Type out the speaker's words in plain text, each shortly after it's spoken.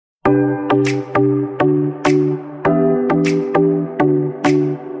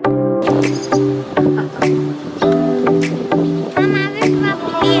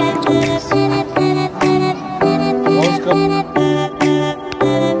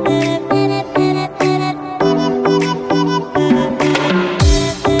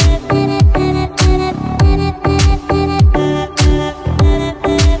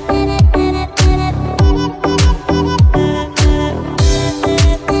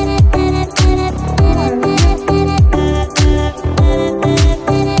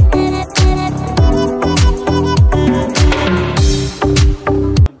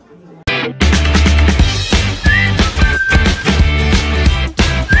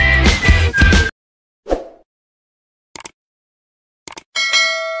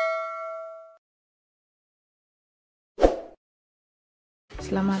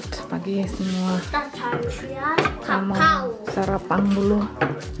Selamat pagi semua. Kamu sarapan dulu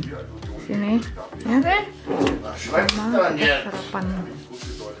sini ya. Sama sarapan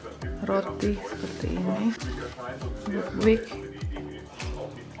roti seperti ini. Unik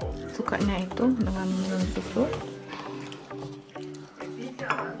sukanya itu dengan minum susu.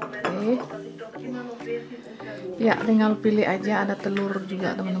 Oke. Ya, tinggal pilih aja, ada telur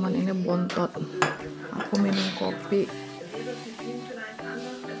juga teman-teman. Ini bontot. Aku minum kopi.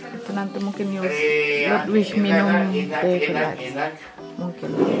 Itu nanti mungkin Ludwig minum teh vielleicht. Mungkin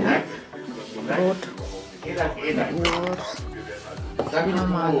ya. Brot. Wurst.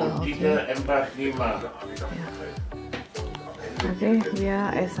 Normal. Oke, dia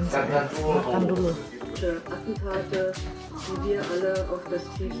essen saya. Makan dulu. Attentate, die wir alle auf das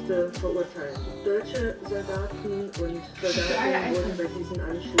Tiefste verurteilen. Deutsche Soldaten und Soldatinnen wurden bei diesen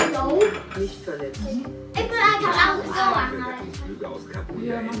Anschlägen nicht verletzt. Ich will einfach auch so anhalten.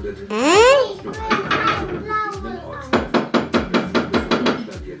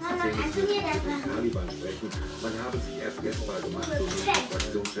 Man habe sich erst gestern gemacht, so wie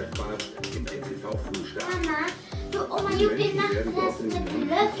Fraktionschef Bartsch im NTV-Frühstück. Mama, du Oma Juppie macht das mit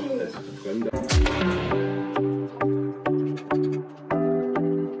Löffel.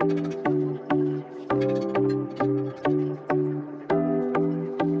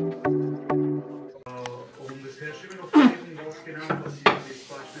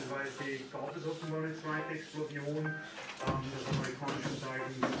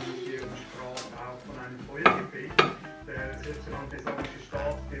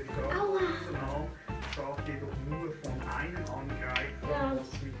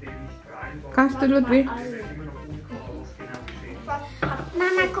 Kannst du, Ludwig?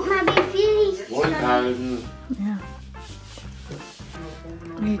 Mama, guck mal, wie viel ich Wohlhalten. Ya.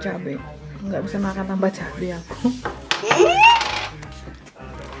 Ini cabai. Nggak bisa makan tambah cabai aku.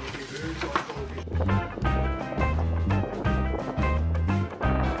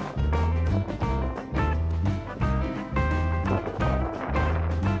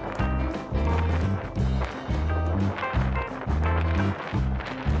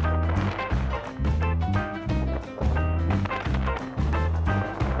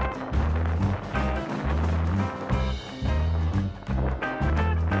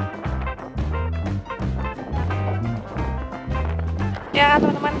 Ya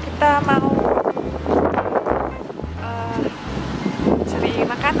teman-teman, kita mau cari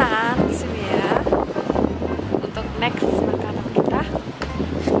makanan di sini ya. Untuk next makanan kita,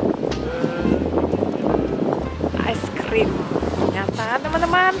 es krim. Nyata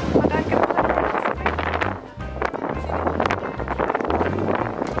teman-teman, makanan kita.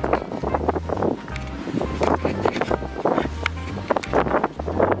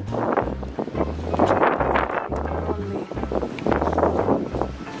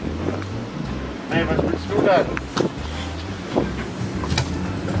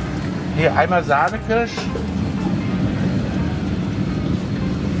 Hier einmal Sahnekirsch.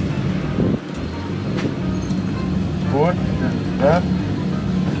 Gut. Ja.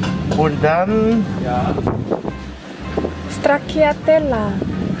 Und dann Stracciatella.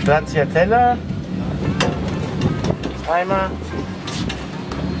 Stracciatella. Einmal.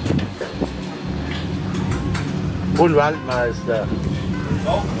 Und Waldmeister.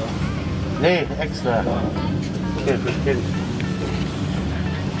 Nee, extra. Okay, fürs Kind.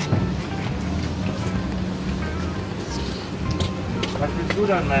 Was willst du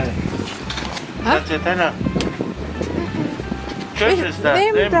dann, Mel? Stracciatella. Tschüss ist das.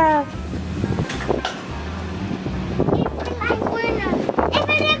 Nimm das. Ich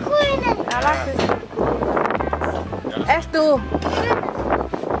will der Grüne. Ja, lass es. Ess du.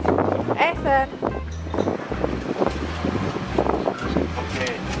 Essen.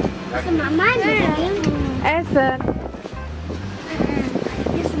 Okay. Das ist Mama nehmen. Essen.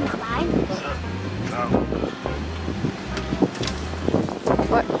 Hier ist noch ein. Ja.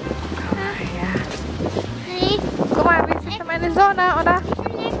 Guck mal, wie sieht meine Sonne, oder?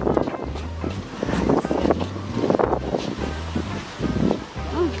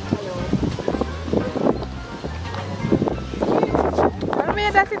 Wollen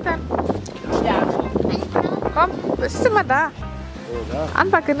wir da sitzen? Ja. Komm, bist du mal da?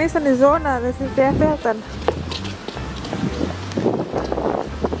 Einfach genießen die Sonne, das ist sehr selten.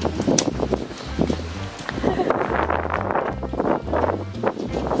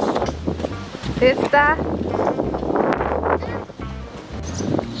 Ist da?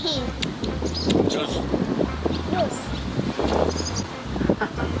 Tschüss. Los.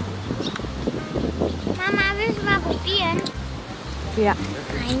 Mama, willst du mal probieren? Ja.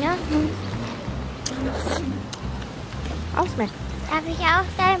 Keine? Ausmeck. Darf ich auch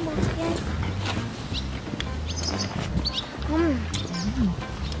dein probieren?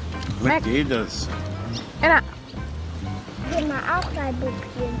 Was geht das? Enak. Ich will mal auch dein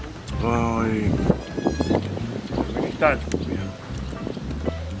probieren. Oi. Will ich das probieren?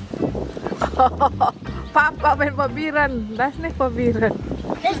 Papa main probieren. Das nicht probieren.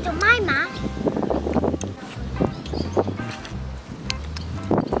 Willst du Mama?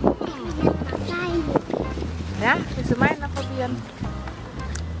 Ya, willst du meinen probieren?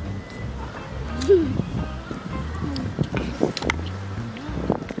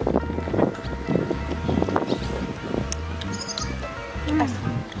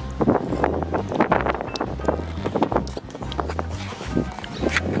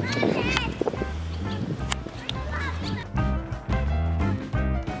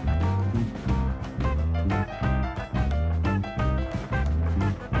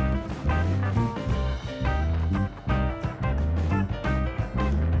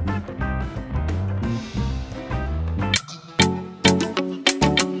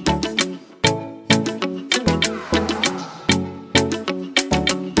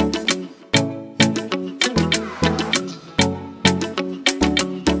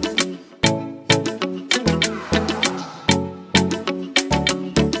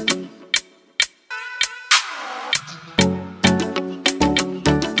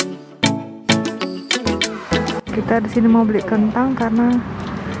 Kita di sini mau beli kentang karena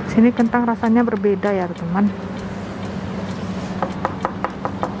sini kentang rasanya berbeda ya teman.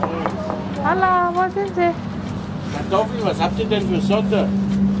 Hallo, wo sind Sie? Kartoffeln, was habt ihr denn für Sorte?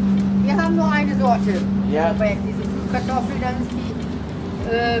 Wir haben nur eine Sorte. Ja. Aber diese Kartoffel, das ist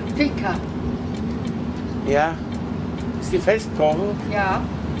die Pinka. Ja. Ist die Festkochen? Ja.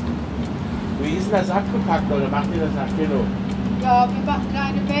 Wie ist denn das abgepackt oder macht ihr das nach Kilo? Ja, wir machen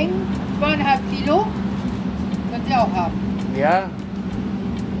kleine Mengen, 2,5 Kilo. Können Sie auch haben. Ja.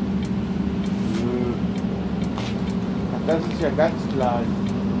 Ach, das ist ja ganz klein.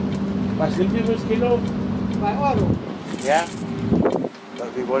 Was sind die fürs Kilo? 2 Euro. Ja.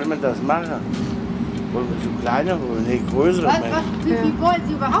 Wie wollen wir das machen? Wollen wir so kleine holen? Nee, größere Mengen. Wie viel wollen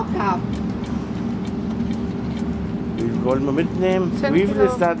Sie überhaupt haben? Wie viel wollen wir mitnehmen? 10 Wie viel Kilo.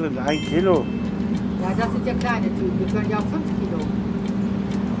 ist da drin? 1 Kilo. Ja, das sind ja kleine Typen. Wir können ja auch 5 Kilo.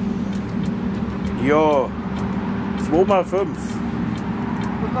 Jo. 2 mal 5.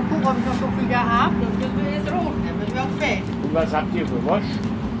 Und mal gucken, ob ich noch so viel da habe. Das müssen wir jetzt roten. Dann müssen wir auch fett. Und was habt ihr für Wasch?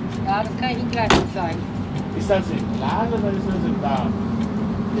 Ja, das kann ich Ihnen gleich noch zeigen. Ist das in Glas oder ist das in Darm?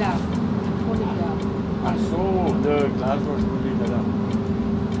 Klar. Und ich da. Ach so, nö, Glaswasch muss ich nicht haben.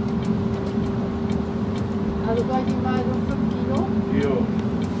 Also soll ich Ihnen mal so 5 Kilo? Jo.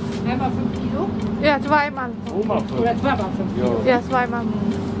 Einmal 5 Kilo? Ja, zweimal. 2 mal 5. Oder zweimal 5 Kilo? Jo. Ja, zweimal.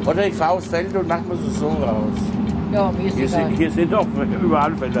 Oder ich fahre aufs Feld und mache mir es so raus. Ja, mir ist egal. Hier sind doch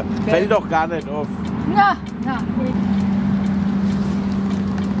überall Felder. Fällt doch gar nicht auf. Na.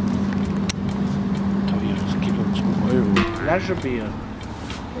 Teures Kilo 2 Euro. Flasche Bier.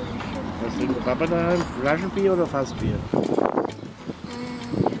 Was trinkt Papa daheim? Flaschenbier oder Fassbier?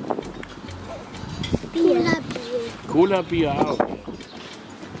 Bier. Cola-Bier auch.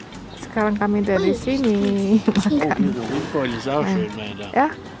 Sekarang kami dari sini. Oh, hier so Windbeutel ist auch schön, Meyta. Ja,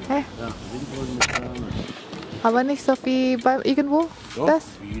 Ja, Windbeutel mit Sahne. aber nicht so wie bei irgendwo. Doch, Das?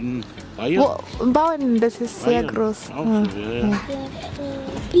 wie in Bayern. Wo, bauen, das ist sehr Bayern. groß. Auch so, ja.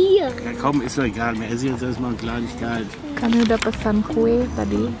 Bier. Ja, komm, ist doch egal. Wir essen jetzt erstmal eine Kleinigkeit. Kami udah pesan kue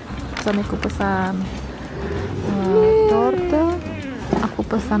tadi. Suamiku pesan torte. Aku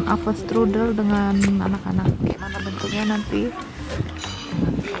pesan apple strudel dengan anak-anak. Gimana bentuknya nanti?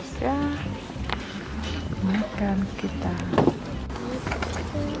 Ya, makan kita.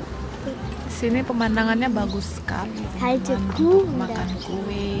 Sini pemandangannya bagus sekali. Halte teman. Kuchen Makan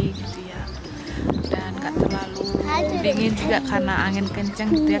kue gitu ya. Dan nggak terlalu dingin juga karena angin kencang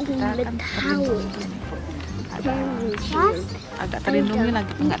gitu ya. Kita kan terlindungi. Ada Was? agak terlindungi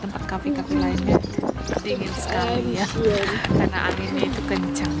lagi, nggak tempat kafe-kafe lainnya dingin sekali ya karena anginnya itu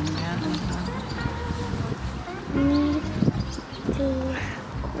kencang ya.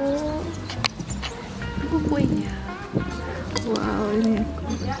 Itu kuenya. Wow, ini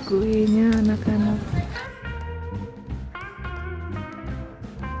kuenya anak-anak.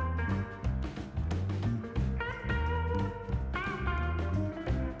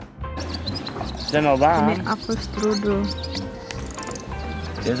 Ist der noch warm? Ini apple strudel.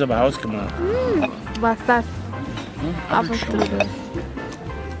 Der ist aber ausgemacht. Was das? Apple strudel.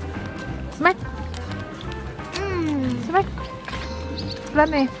 Smack. Smack.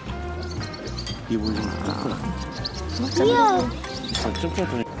 Berani. Hier, wo sind Zucker? Hier. Ist da Zucker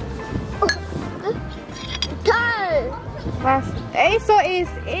drin? Toll. Was? ESO ist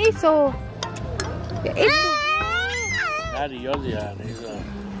ESO. Der ESO. Ja, die Josia.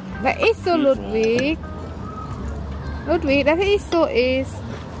 Der ESO, Ludwig. Ludwig, das ESO ist.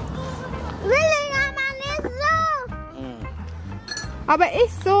 Will ich aber nicht so. Aber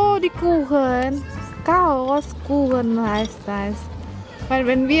ESO, die Kuchen. Chaoskuchen heißt das. Weil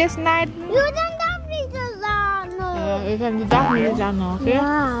wenn wir schneiden. Ja, dann darf ich das sagen. Ja, ich kann die Sachen nicht sagen, okay?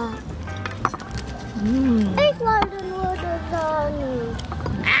 Ja. Mm. Ich wollte nur das sagen.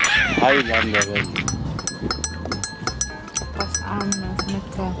 Thailänderin. Was anderes,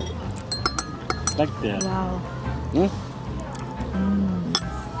 lecker. Schmeckt der? Wow. Hm?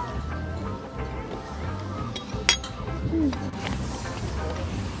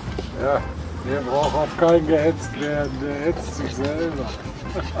 Ja, der braucht auf keinen gehetzt werden, der hetzt sich selber.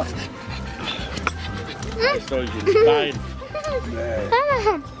 Solche Stein. Nee.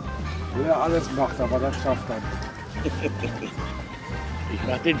 Wer alles macht, aber das schafft er nicht. Ich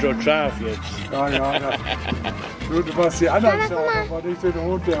mach den schon scharf jetzt. Ja, ja, du machst die anderen scharf, aber nicht den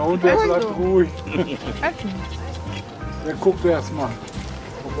Hund. Der Hund, der bleibt ruhig. Der guckt erst mal,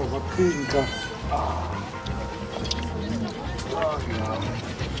 ob er was kriegen kann.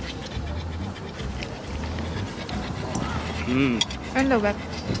 Enak banget.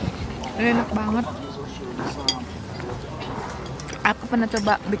 Enak banget. Aku pernah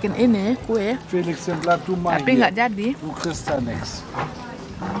coba bikin ini kue, Felix, dann bleib du mal tapi hier. nggak jadi. Du kriegst da nichts.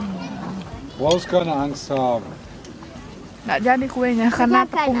 Brauchst keine Angst haben. Nggak jadi kuenya karena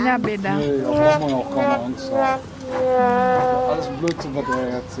tepungnya beda. Nee, da braucht man auch keine Angst haben. Alles Blödsinn, was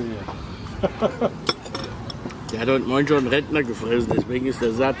er erzählt. Der hat heute Morgen schon einen Rentner gefressen, deswegen ist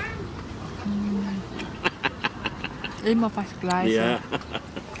er satt. Immer fast gleich. Ja. Du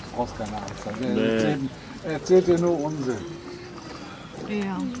brauchst keine Angst haben. Er erzählt dir nur Unsinn.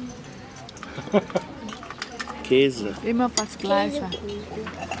 Iya. Käse. Immer fast gleich.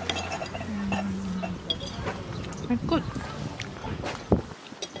 Schmeckt gut.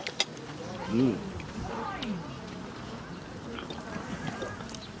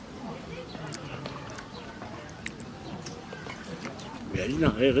 Ja, die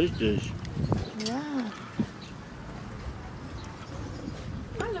nachher richtig. Ja.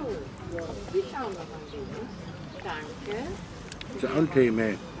 Das ist auch ein Thema.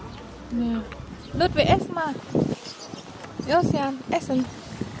 Ja. Ludwig, ess mal. Josian, essen.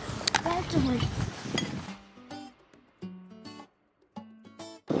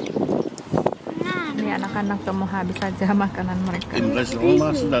 Ini anak-anak tuh mau habis aja makanan mereka. Im Restaurant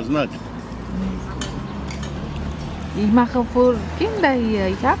machst du das nicht. Ich mache für Kinder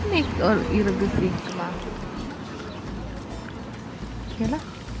hier. Ich habe nicht ihre Gesicht gemacht. Ja lah.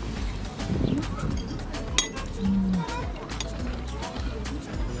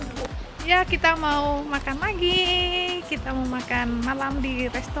 Ya, kita mau makan lagi. Kita mau makan malam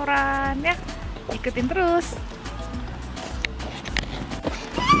di restoran ya. Ikutin terus.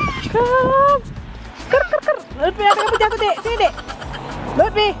 Kom. Ker. Ludwig, ada kamu jatuh, Dek. Sini, Dek.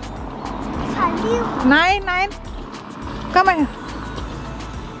 Ludwig. Nein. Komm mal her.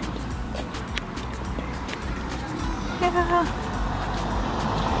 Ja.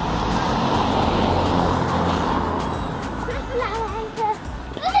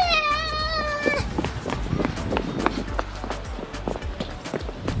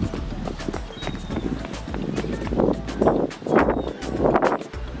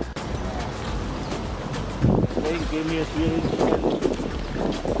 Gehen wir jetzt wieder hin.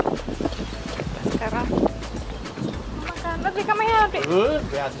 Sekarang makan. Ludwig, komm mal her, Ludwig.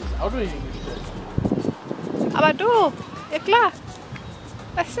 Wer hat das Auto hingestellt? Aber du, ja klar.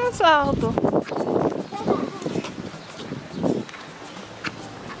 Das ist unser Auto.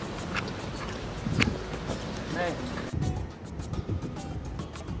 Nee.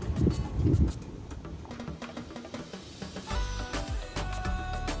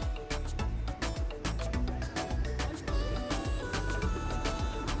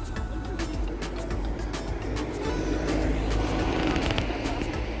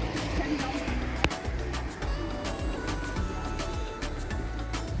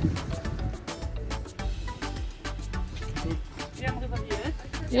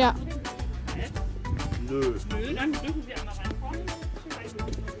 Ja. Nö. Dann dürfen Sie einmal reinkommen.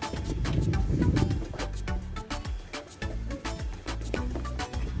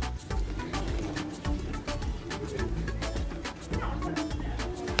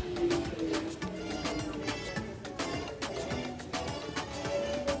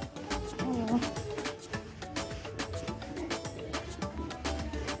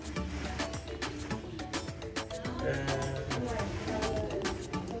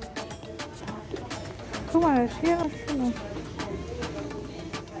 Guck mal, das hier ist schön.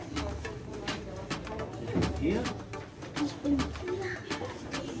 Hier?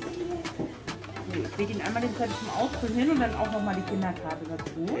 Ich lege ihn einmal den Zettel zum Ausfüllen hin und dann auch nochmal die Kinderkarte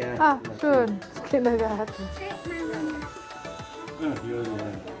dazu. Ja. Ah, schön. Das Kindergarten. Ah, hier, ja.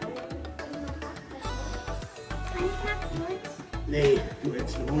 Nee, du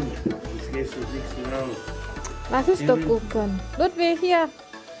willst einen Hund. Jetzt gehst du nichts raus. Lass es doch gucken. Ludwig, hier.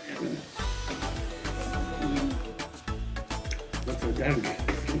 Gott sei Dank.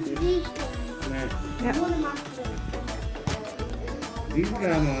 Nee. Ja. Diesen haben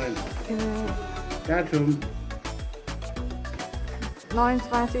wir ein Datum.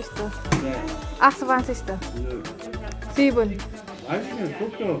 29. Nee. 28. Nö. 7. Weiß ich nicht,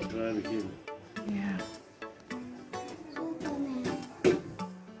 guck doch, schreibe ich hin. Ja.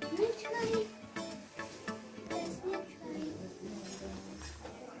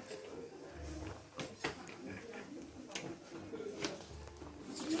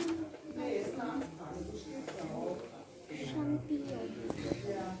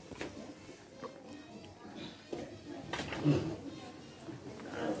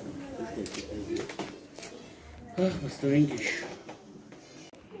 Ach, was trinke ich?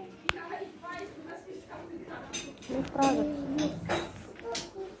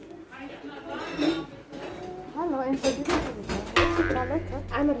 Hallo, entschuldigung.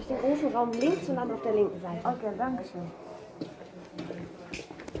 Einmal durch den großen Raum links und dann auf der linken Seite. Okay, danke schön.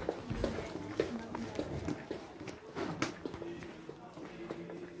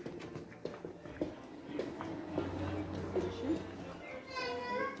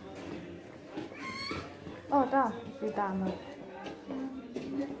 Oh, da ist die Dame.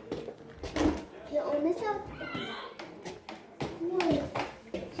 Hier oben ist er. Cool.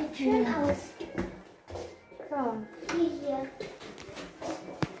 Sieht schön aus. Komm. Wie hier.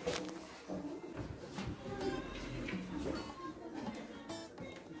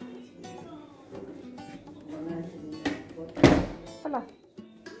 Hola.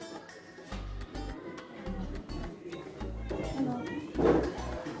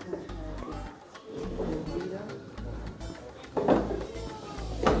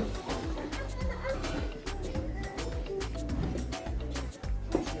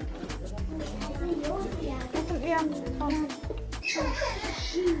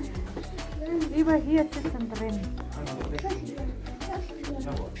 Lieber hier sitzen drin.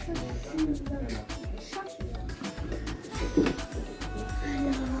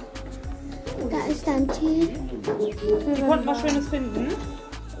 Da ist ein Tee. Sie konnten was Schönes finden?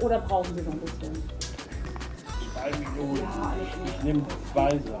 Oder brauchen Sie noch ein bisschen? 2 Minuten. Ich nehme 2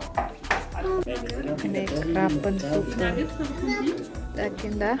 Sachen. Ini Krabbensuppe der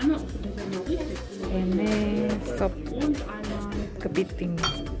Kinder. Ini sop kepiting.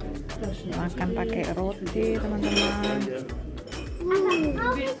 Makan pakai roti, teman-teman.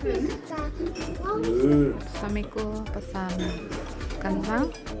 Suamiku pesan kentang.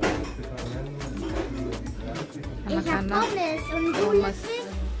 Anak-anak lemes.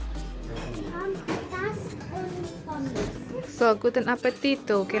 So, guten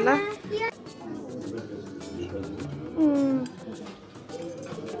appetito, okay lah?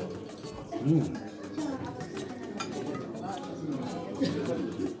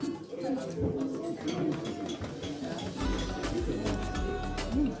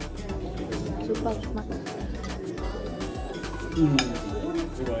 Super makan.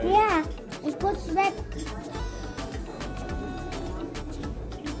 Ja, ich putze weg.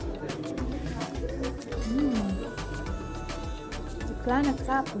 Die kleine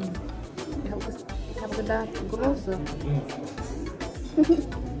Krabben. Ich habe gedacht, große.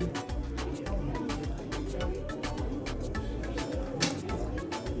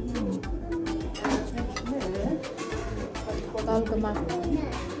 Toll gemacht.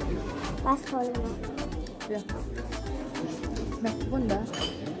 Was toll gemacht. Ja. Schmeckt wunder.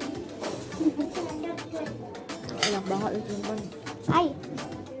 Enak banget itu kan. Hai.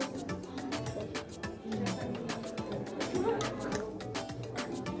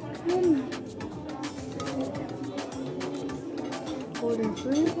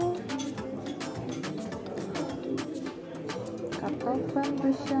 Olivenöl. Kartoffeln ein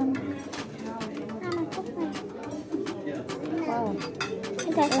bisschen. Mama, guck mal. Wow.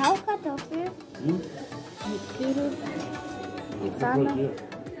 Ist das auch Kartoffel? Mit Käse. Die Sahne.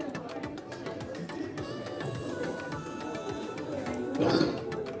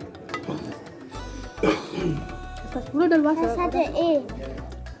 Ist das Pulver del Wasser? Das hat er eh.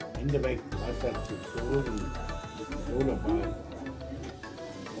 Hände weg, Wasser zu Soßen, so dabei.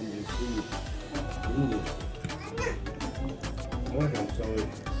 Und die Hände. Oh, das Zeug.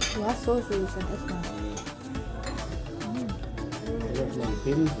 Du hast so süß, dann ess mal. Das ist mein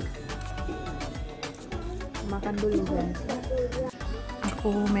Pinsel. makan dulu guys.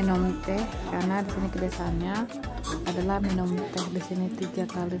 Aku minum teh karena di sini kebiasaannya adalah minum teh di sini 3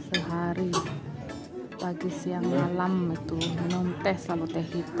 kali sehari. Pagi, siang, malam itu minum teh, selalu teh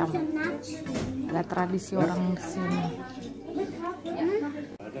hitam. Ada tradisi orang di sini.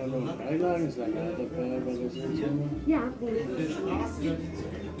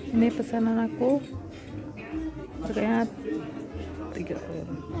 Ini pesanan aku. Harganya 3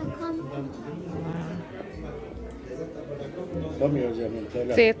 euro.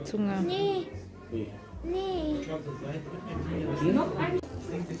 Seht Zunge. Nee. Nee.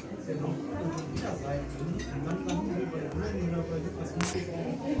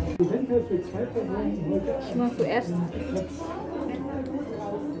 Ich mach zuerst.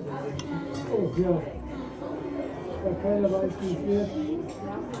 Oh ja. Weil keiner weiß, wie es wird.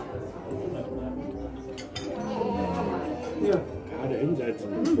 Ja. Gerade hinsetzen.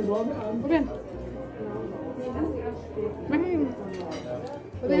 Probieren.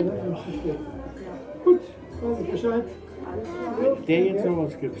 Gut, weiß ich Bescheid. Wenn der jetzt noch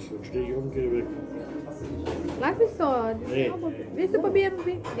was gibt, dann stehe ich und gehe weg. Lass es doch. Nee. Willst du probieren?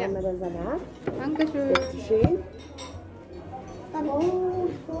 Ja. Einmal der Salat. Dankeschön. Schön.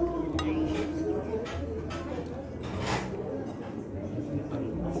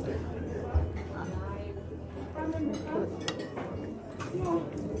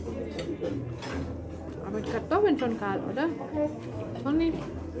 Aber die Kartoffeln schon kalt, oder? Schon nicht.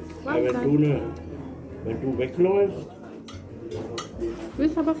 Ja, wenn du wegläufst, Du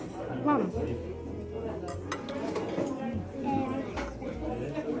bist aber warm.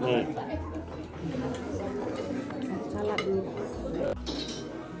 nein. Salat dulu.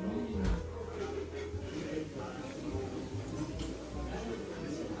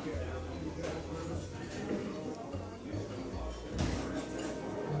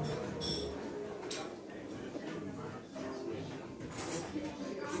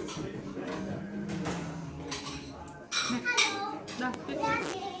 Dah,